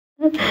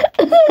Just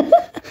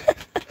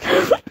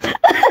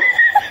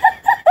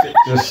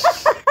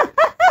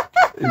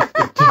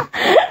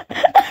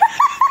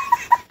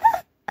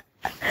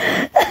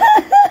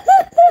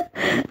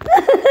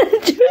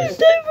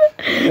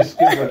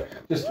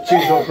just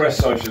choose what breast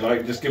size you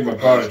like. Just give him a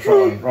bar and try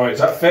on. Right, is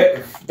that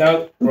fit?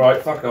 No.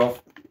 Right, fuck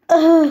off.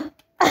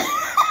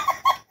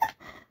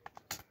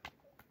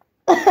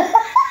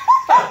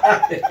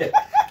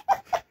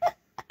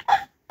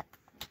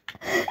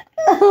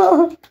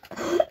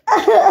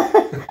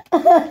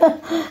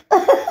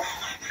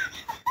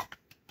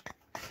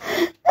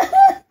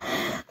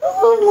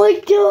 Oh my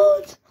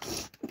God.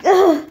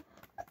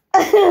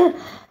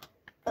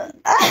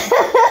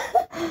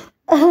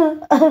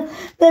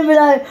 They'd be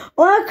like,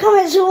 well, how come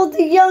it's all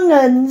the young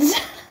uns?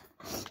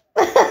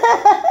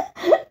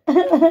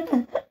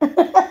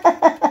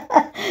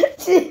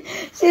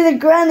 see the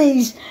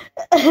grannies.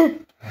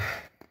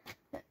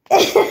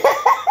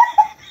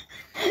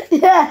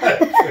 Yeah.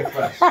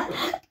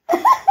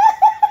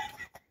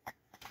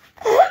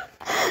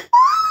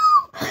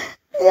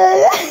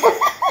 Yeah.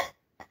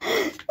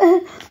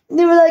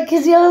 They were like,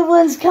 because the other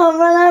ones can't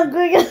run out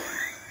quicker.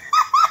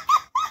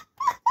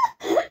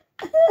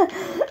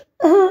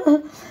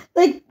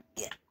 Like,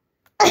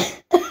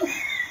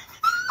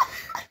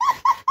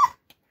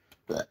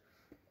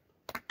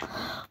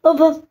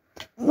 oh,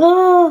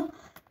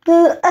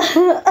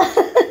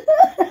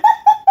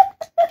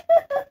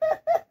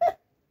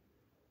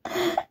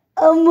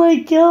 oh my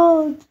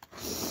God.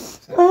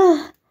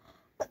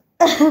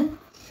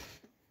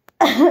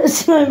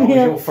 So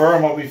your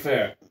firm will be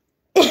fair.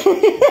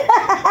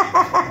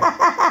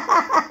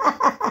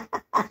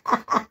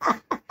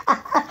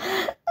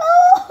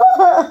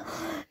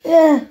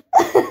 Yeah.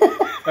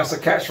 That's a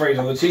catchphrase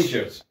on the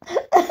t-shirts.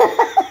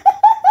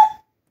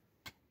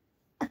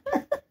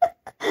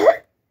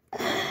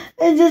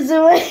 It's just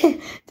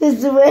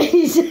the way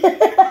he said.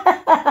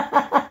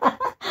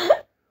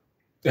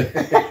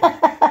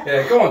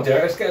 Yeah, go on,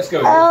 Derek. Let's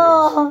go.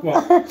 Oh.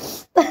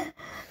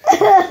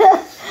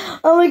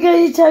 Oh my God,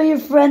 you tell your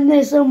friend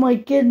this. Oh my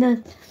goodness.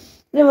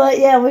 They're like,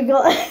 yeah, we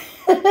got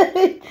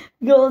we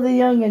got all the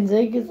young'uns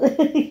here because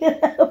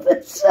health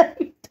and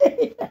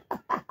safety.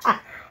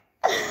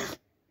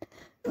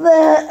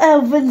 The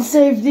health and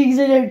safety, so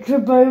they don't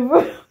trip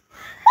over.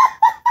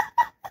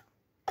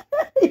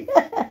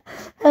 Yeah.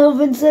 Health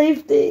and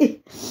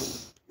safety.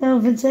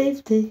 Health and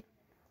safety.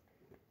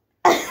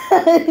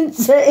 I didn't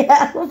say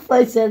health,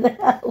 I said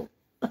health.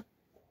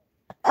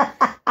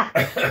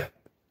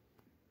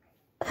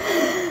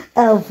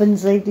 Health and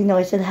safety. No,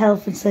 I said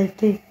health and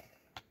safety.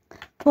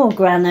 Poor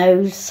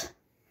Granos.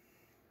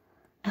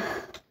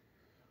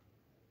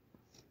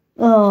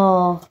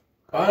 Oh.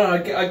 I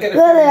don't know, I get a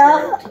There feeling. they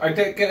are. I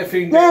get a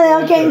feeling. There they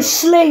are getting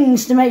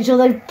slings to make sure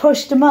they've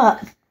pushed them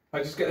up.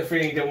 I just get the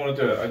feeling you don't want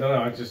to do it. I don't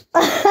know. I just.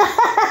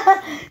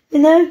 You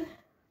know?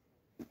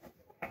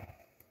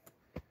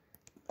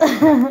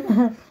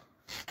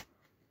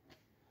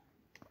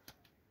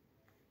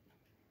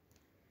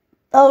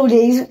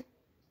 Oldies.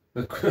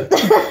 The character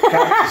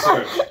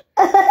search.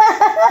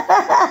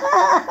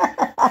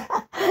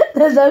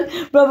 There's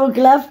a rubber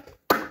glove.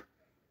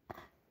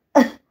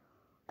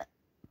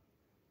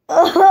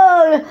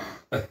 Oh.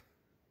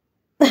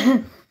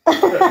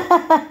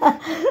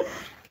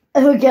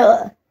 We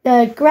got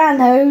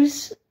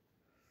Granos.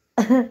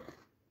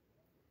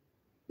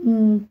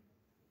 Mm.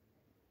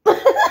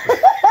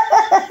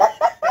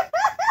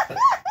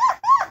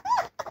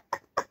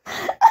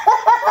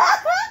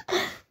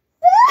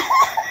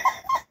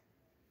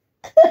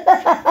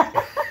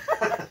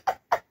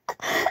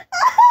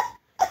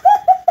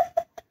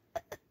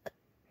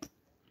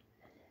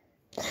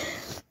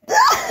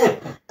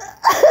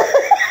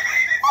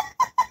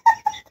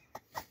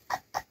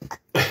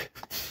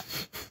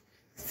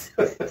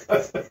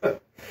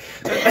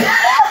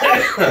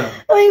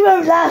 Oh, he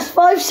won't last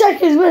 5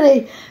 seconds, will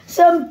he?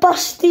 Some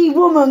busty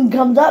woman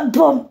comes up,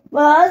 bump.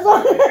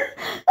 Well,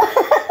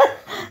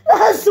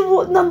 that's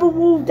the number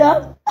walled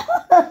up.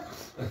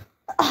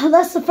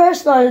 That's the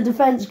first line of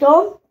defence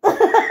gone.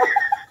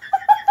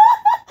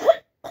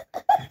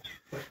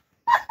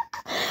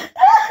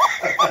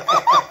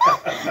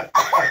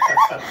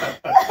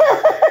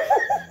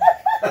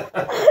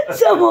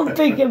 Someone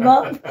pick him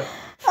up.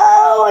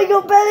 Oh, I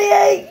got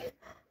bellyache.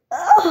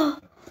 Oh.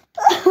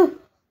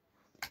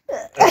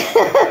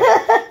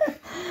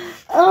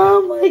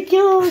 Oh my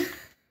God.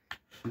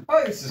 I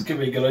think this is going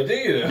to be a good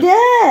idea.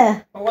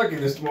 Yeah. I'm liking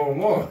this more and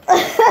more.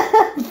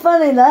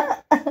 Funny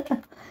that. Yeah,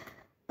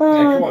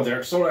 come on,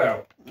 Derek, sort it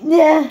out.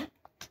 Yeah.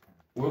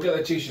 We'll get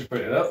the t-shirts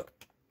printed up.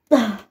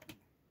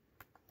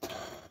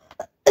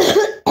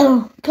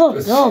 Oh,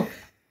 God. Oh.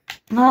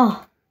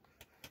 Oh.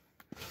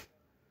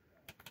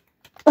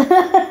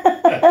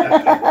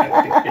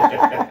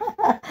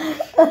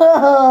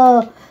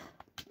 Oh.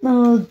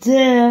 Oh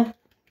dear.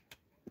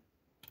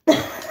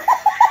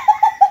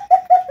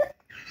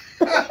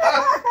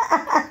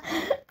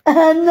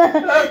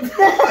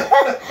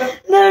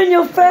 Knowing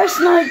your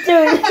first night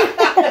doing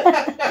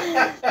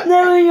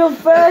knowing your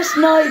first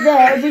night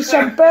there, it'd be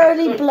some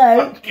burly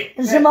bloke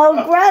and some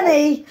old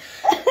granny.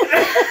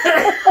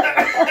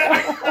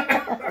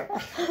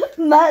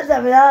 Matt's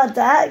having a heart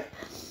attack.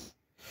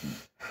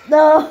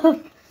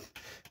 No.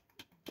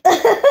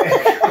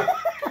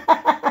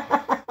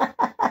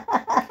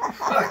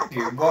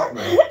 Fucking what,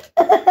 mate?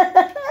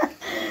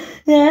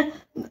 Yeah.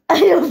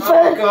 Your first,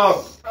 Oh,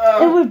 God.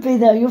 it would be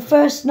though, your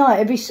first night,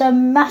 it'd be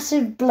some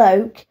massive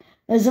bloke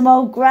and some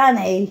old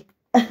granny.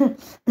 They'd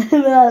be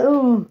like,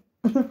 ooh.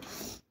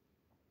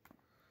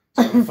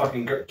 Some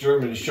fucking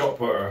German shot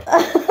putter.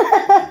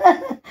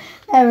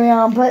 Hairy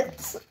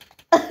armpits.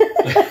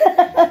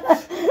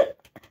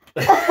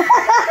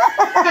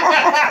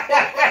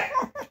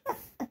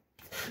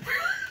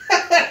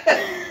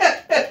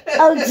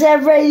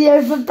 Outside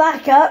radio for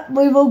backup,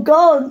 we've all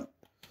gone.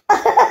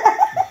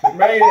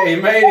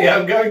 Matey,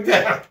 I'm going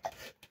down.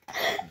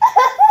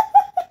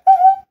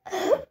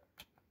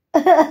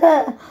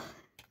 I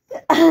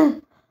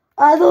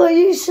thought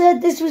you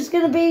said this was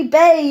going to be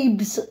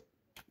Babes.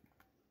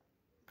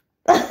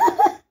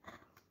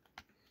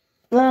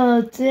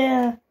 Oh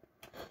dear.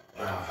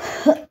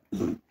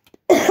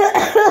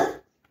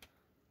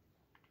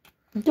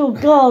 Oh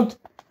God.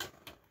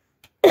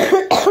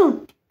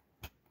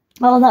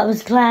 Oh, that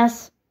was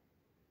class.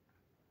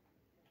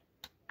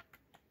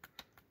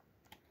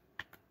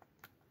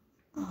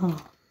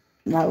 Oh,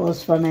 that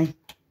was funny.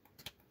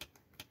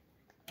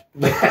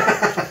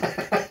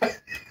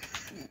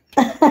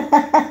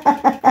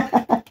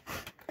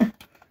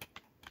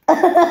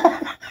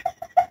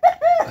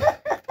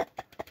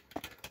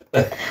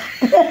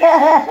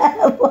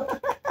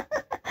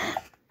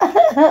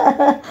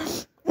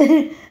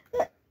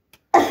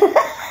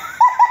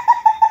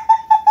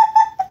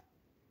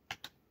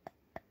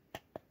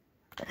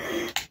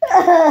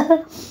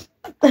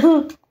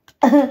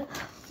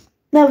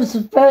 That was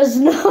the first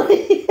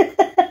night.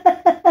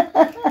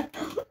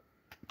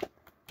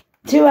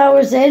 2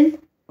 hours in.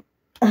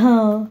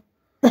 Oh.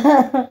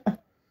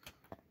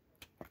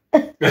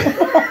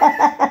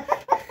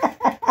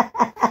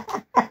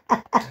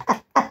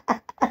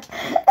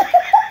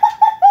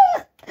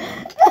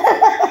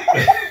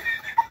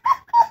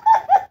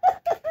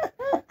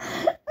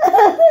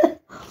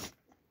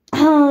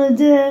 Oh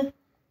dear.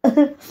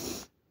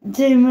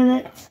 2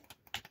 minutes.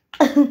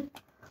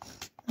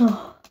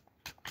 Oh.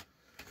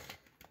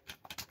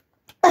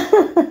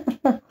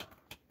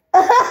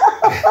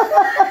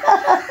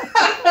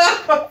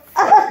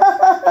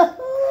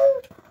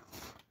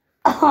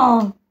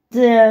 Oh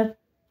dear.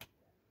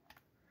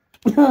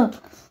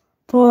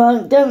 Poor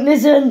Unc, don't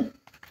listen.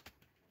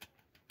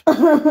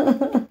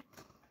 Oh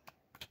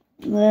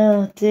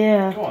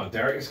dear. Come on,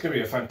 Derek, it's going to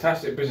be a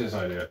fantastic business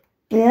idea.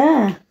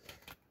 Yeah.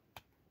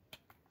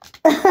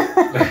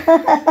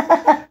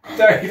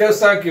 Derek, he doesn't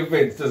sound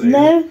convinced, does he?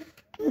 No,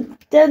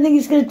 don't think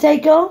it's going to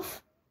take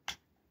off.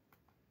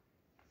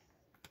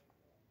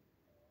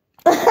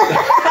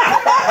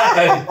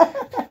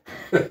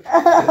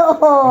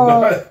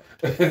 Oh.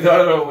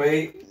 No,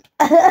 wait.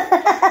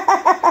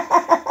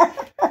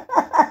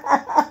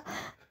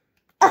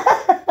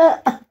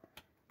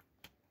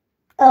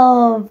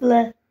 Oh,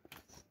 bless.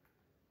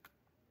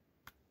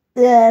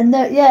 Yeah,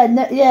 no,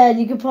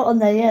 you can put on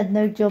there, yeah,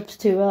 no job's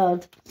too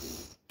hard.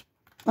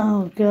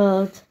 Oh,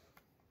 God.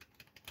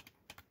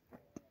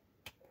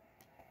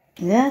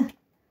 Yeah.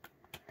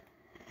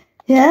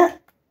 Yeah.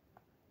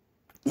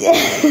 Yeah.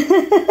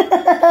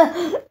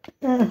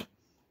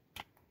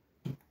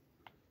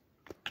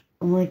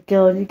 Oh my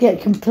God, you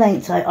get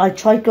complaints. I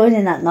tried going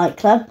in that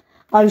nightclub.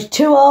 I was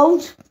too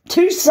old,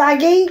 too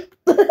saggy.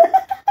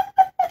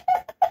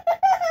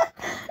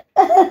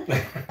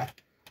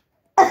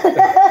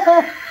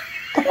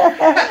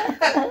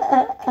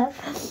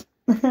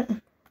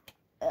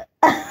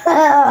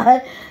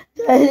 I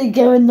didn't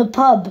go in the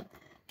pub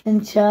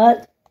and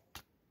chat.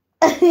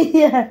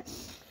 Yeah.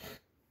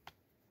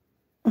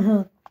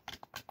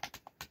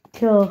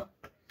 Cool.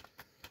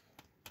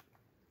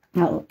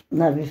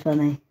 That'd be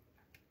funny.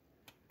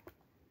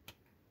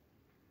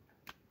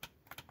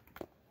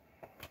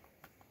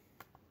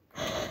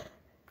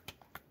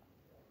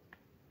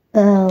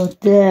 Oh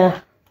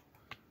dear.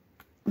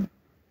 You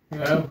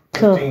know,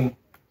 Cool.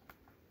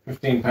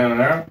 £15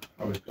 an hour.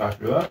 I was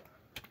happy with that.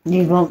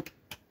 You want?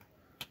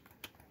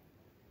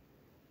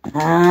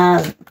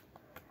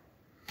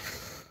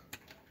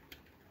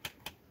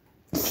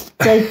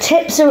 So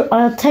tips are.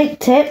 I'll take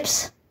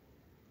tips.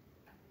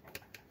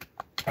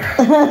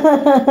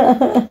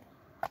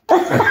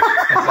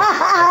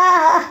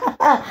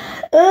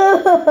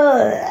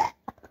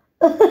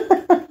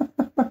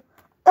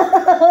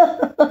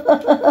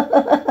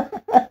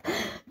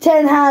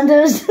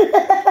 Ten-handers.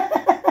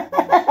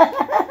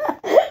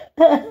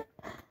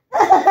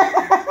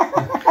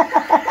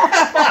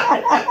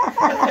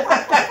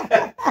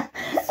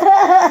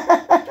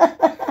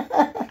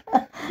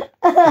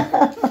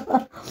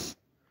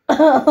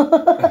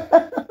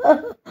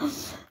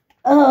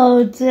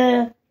 Oh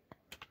dear.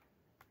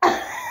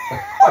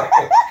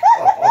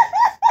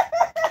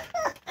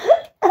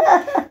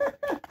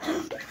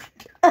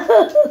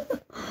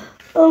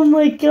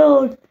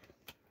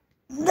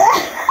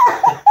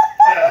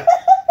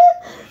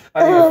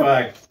 I need a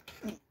fag.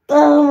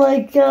 Oh my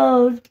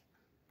god.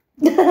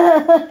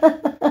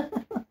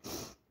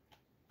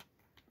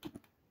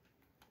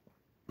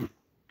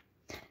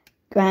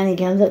 Granny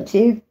comes up to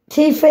you.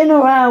 Teeth in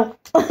or out?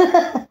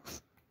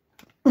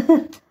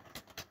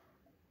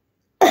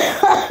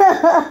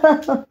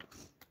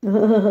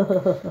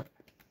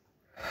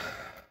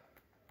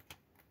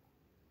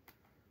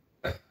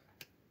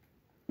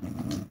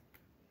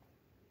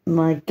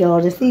 My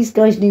god, if these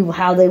guys knew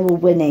how they were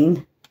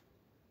winning,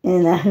 you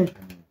know.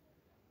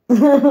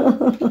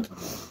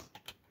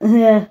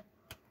 Yeah.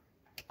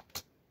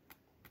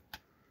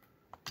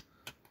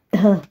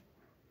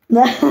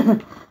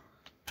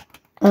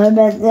 I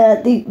meant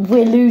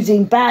we're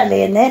losing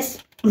badly in this.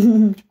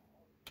 And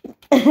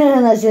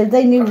I said, if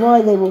they knew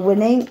why they were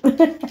winning,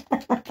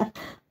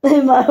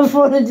 they might have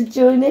wanted to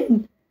join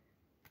in.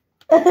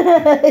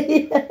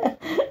 Yeah.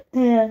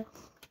 Yeah.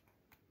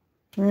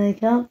 They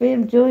can't beat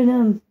them, join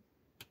them.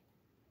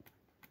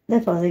 They're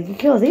probably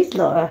thinking, God, these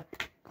lot are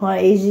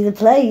quite easy to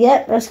play.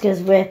 Yep, that's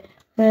because we're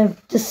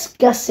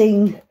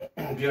discussing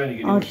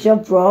our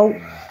job role.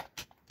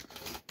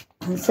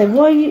 And so,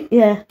 why you,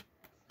 yeah.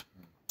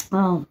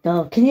 Oh,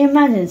 God, can you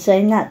imagine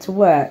saying that to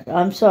work?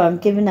 I'm sorry, I'm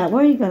giving that.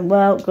 Where are you going?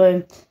 Well,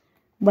 going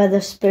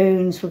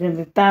Weatherspoons, we're going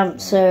to be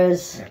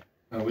bouncers. Yeah.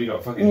 Oh, we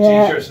got fucking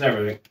t-shirts and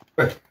everything.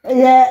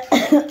 Yeah.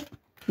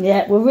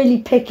 Yeah, we're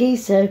really picky,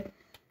 so,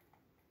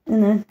 you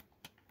know.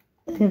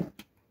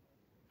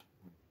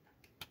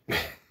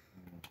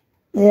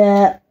 Yeah.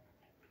 Yeah.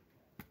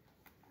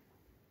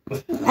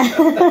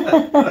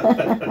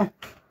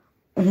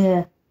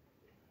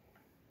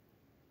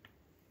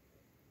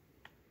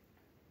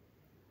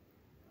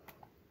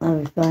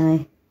 That'd be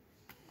funny.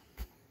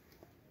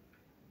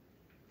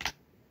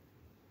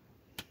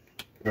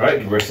 Right,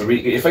 the rest of the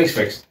week, get your face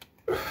fixed.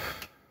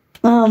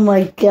 Oh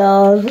my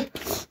god.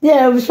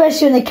 Yeah,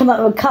 especially when they come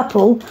up with a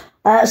couple.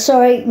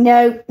 Sorry,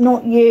 no,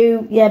 not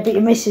you. Yeah, but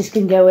your missus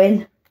can go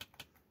in.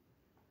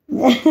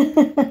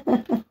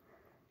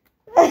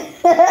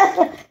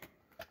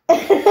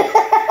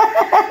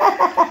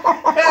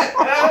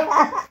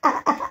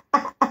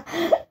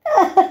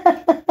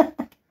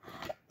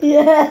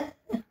 Yeah.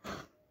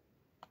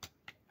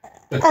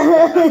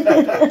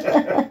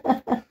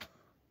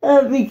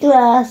 That'd be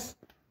class.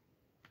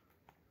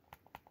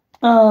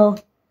 Oh.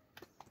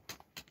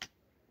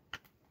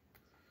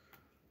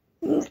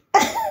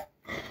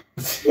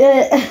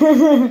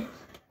 Yeah.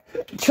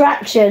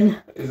 Traction.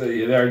 Is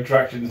it their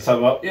traction to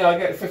sum up? Yeah, I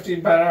get £15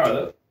 an hour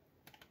though.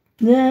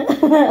 Yeah.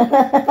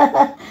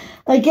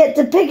 I get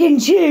to pick and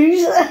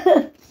choose.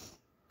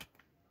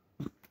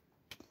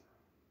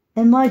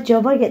 In my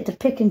job, I get to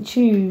pick and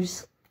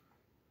choose.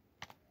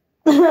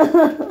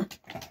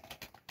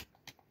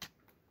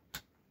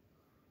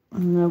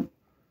 Nope.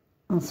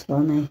 That's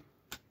funny.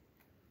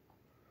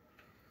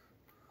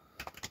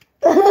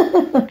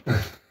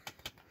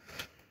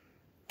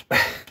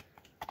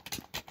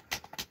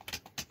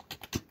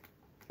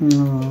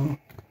 No.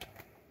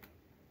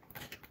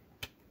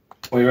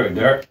 What are you writing,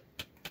 Derek?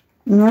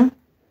 No?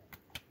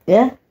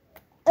 Yeah?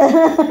 Yeah.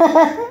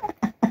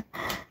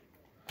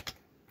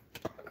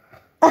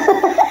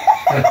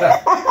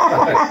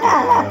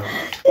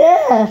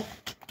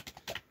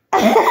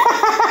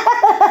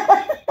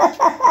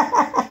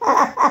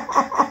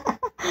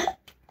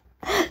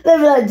 They're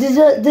like,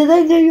 do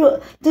they know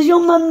you? Does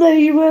your mum know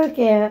you work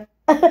here?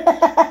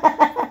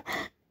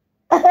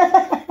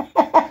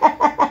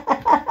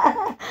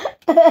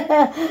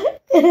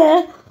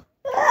 Yeah.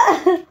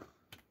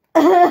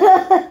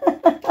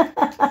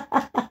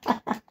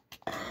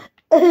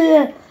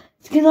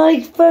 Can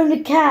I phone a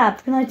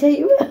cab? Can I take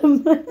you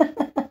home?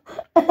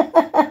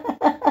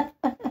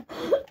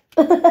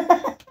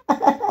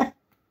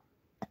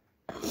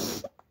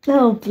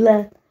 Oh,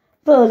 bless.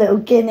 Poor little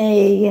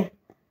guinea.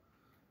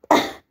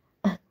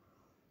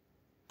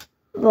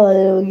 Poor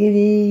little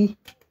guinea.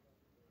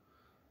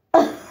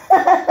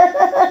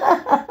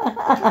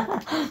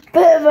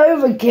 Bit of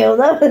overkill,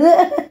 though, isn't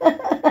it?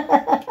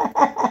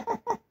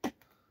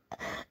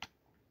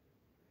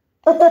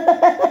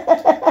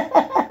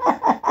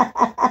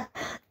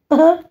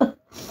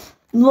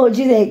 What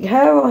do you think,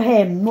 her or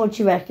him? What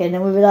do you reckon?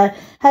 And we were like,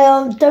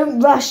 hey, don't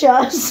rush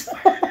us.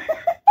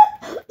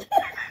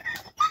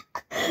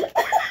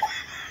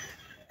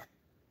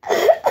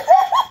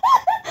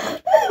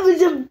 It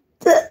was a...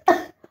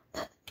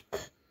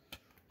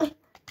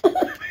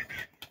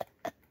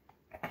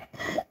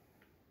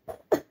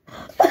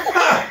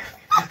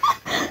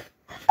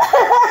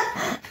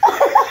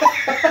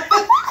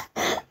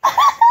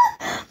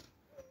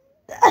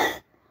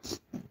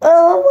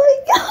 Oh my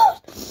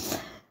god!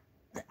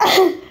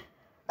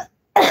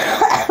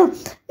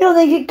 You don't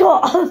think it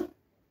got?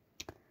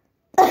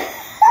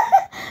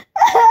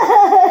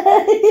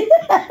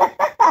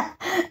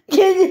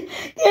 Can you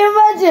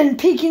imagine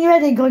peeking your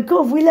head and going,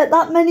 God, have we let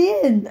that many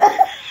in?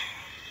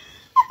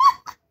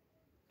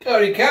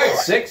 Only counted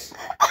 6.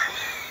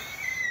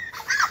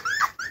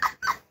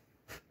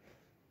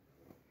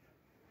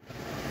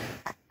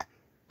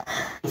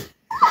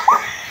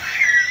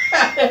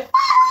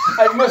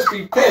 I must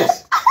be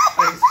pissed.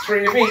 And it's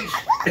 3 of each.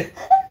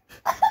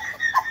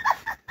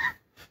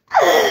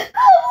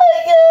 Oh my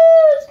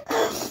god!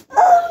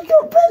 Oh, I've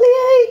got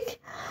bellyache.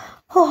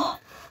 Oh.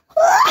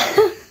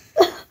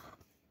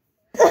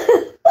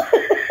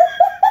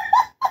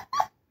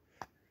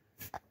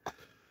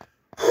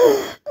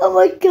 Oh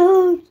my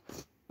god!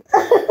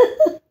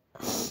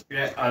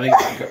 Yeah, I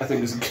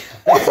think it's a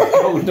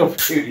golden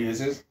opportunity. This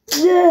is.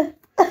 Yeah.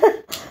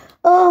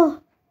 Oh.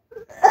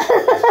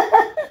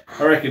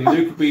 I reckon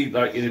Luke would be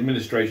like in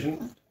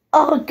administration.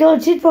 Oh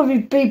god, she'd probably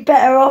be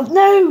better off.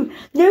 No,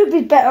 Luke'd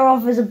be better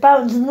off as a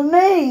bouncer than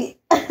me.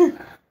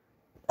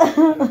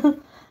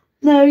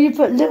 No, you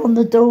put Luke on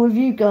the door with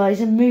you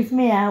guys and move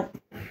me out.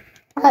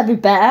 That'd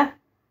be better.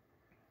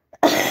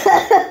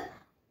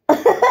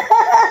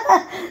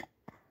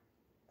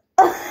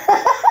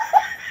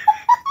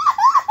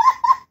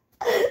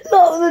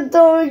 Lock the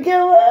door and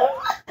go home.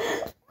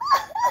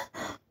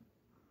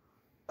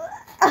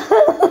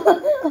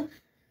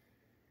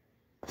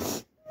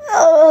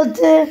 Oh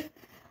dear.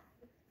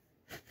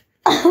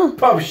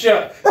 Pub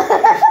shut.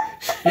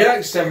 You're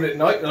like 7 at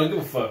night, and I don't give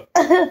a fuck.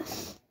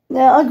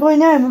 Yeah, I'm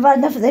going home. I've had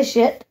enough of this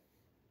shit.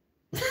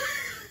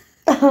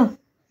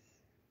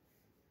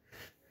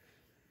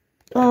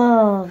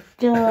 Oh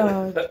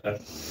god.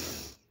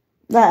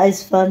 That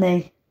is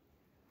funny.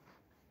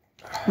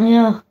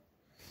 Yeah.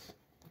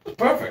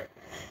 Perfect.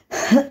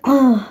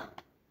 Oh.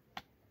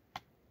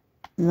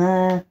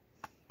 Nah.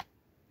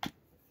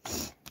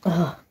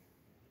 Oh.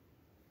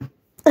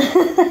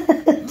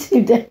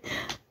 Today.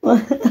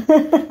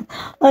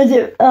 I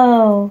do.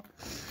 Oh.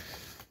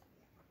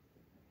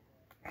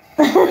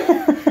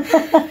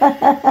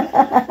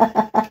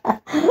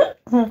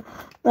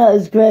 That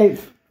was great.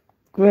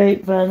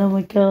 Great fun. Oh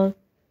my god.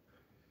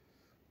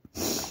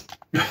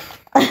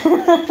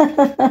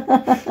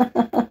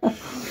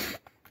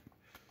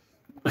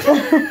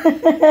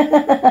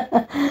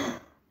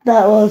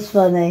 That was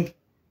funny.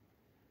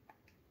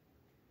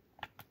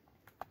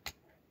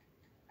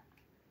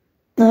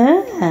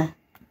 Yeah.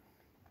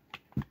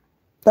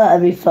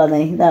 That'd be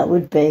funny. That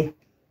would be.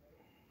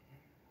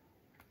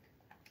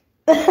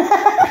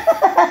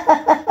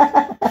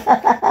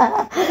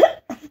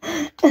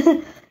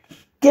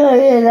 Go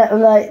in at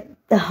like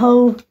the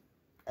whole.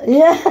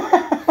 Yeah.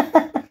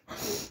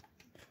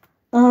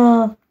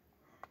 Oh.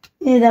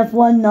 You'd have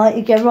one night,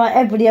 you'd go, right,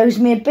 everybody owes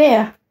me a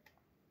beer.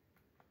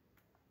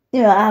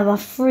 You'd have a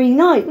free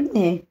night, wouldn't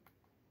you?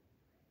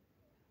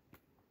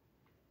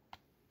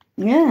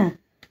 Yeah.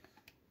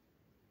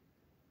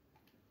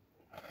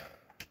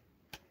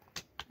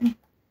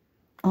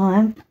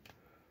 I'm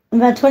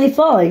about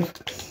 25.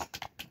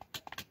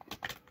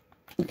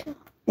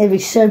 He'll be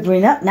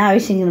sobering up now.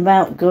 He's thinking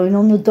about going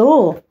on the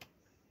door.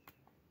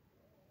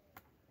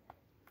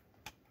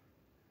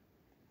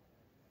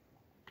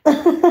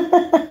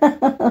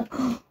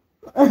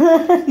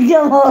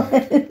 Come on.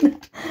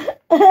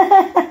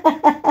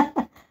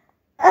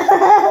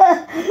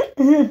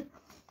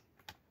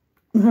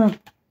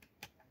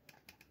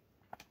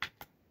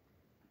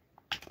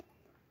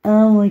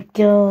 Oh my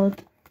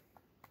god.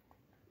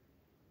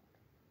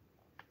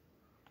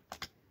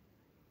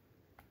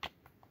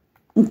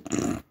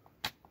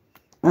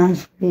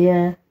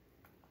 Yeah.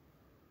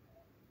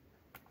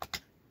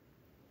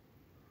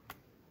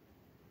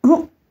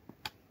 Oh.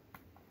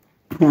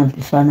 That'd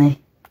be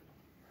funny.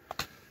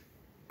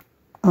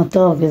 Oh,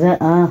 dog, is that?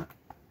 Ah.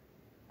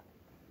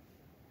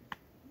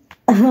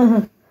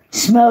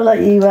 Smell like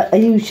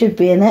you should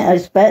be in it, I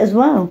bet, as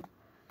well.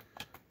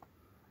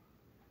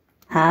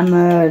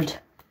 Hammered.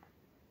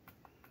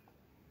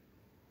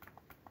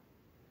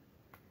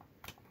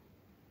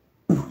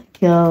 Oh my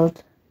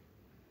god.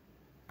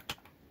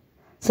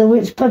 So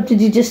which pub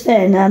did you just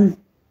stay in?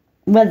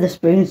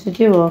 Wetherspoons, did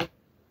you, or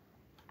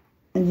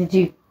did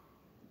you?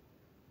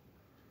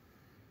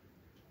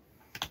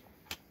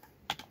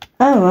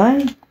 Oh,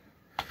 right.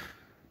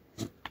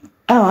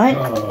 All right.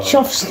 Oh.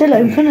 Shop's still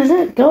open, is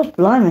it? God,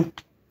 blimey.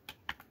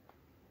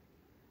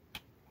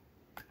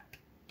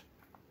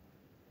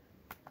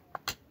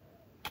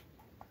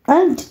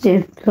 Oh, did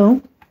you?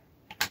 Cool.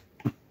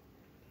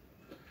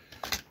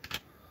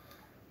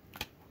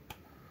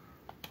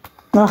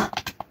 Oh.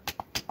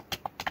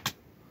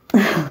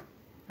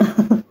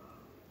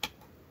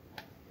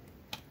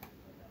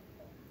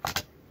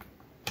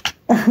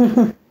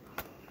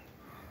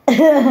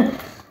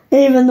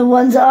 Even the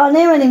ones that aren't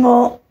here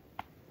anymore.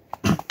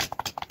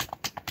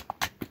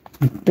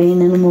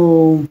 Been in them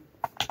all.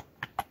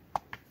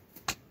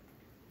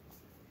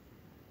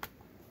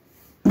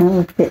 That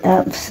would be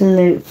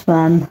absolute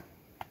fun.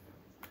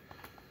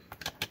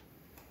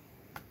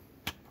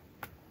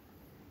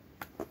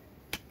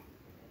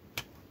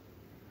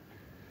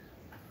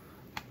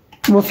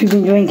 What have you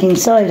been drinking?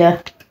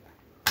 Cider?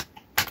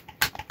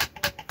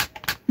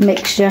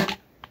 Mixture?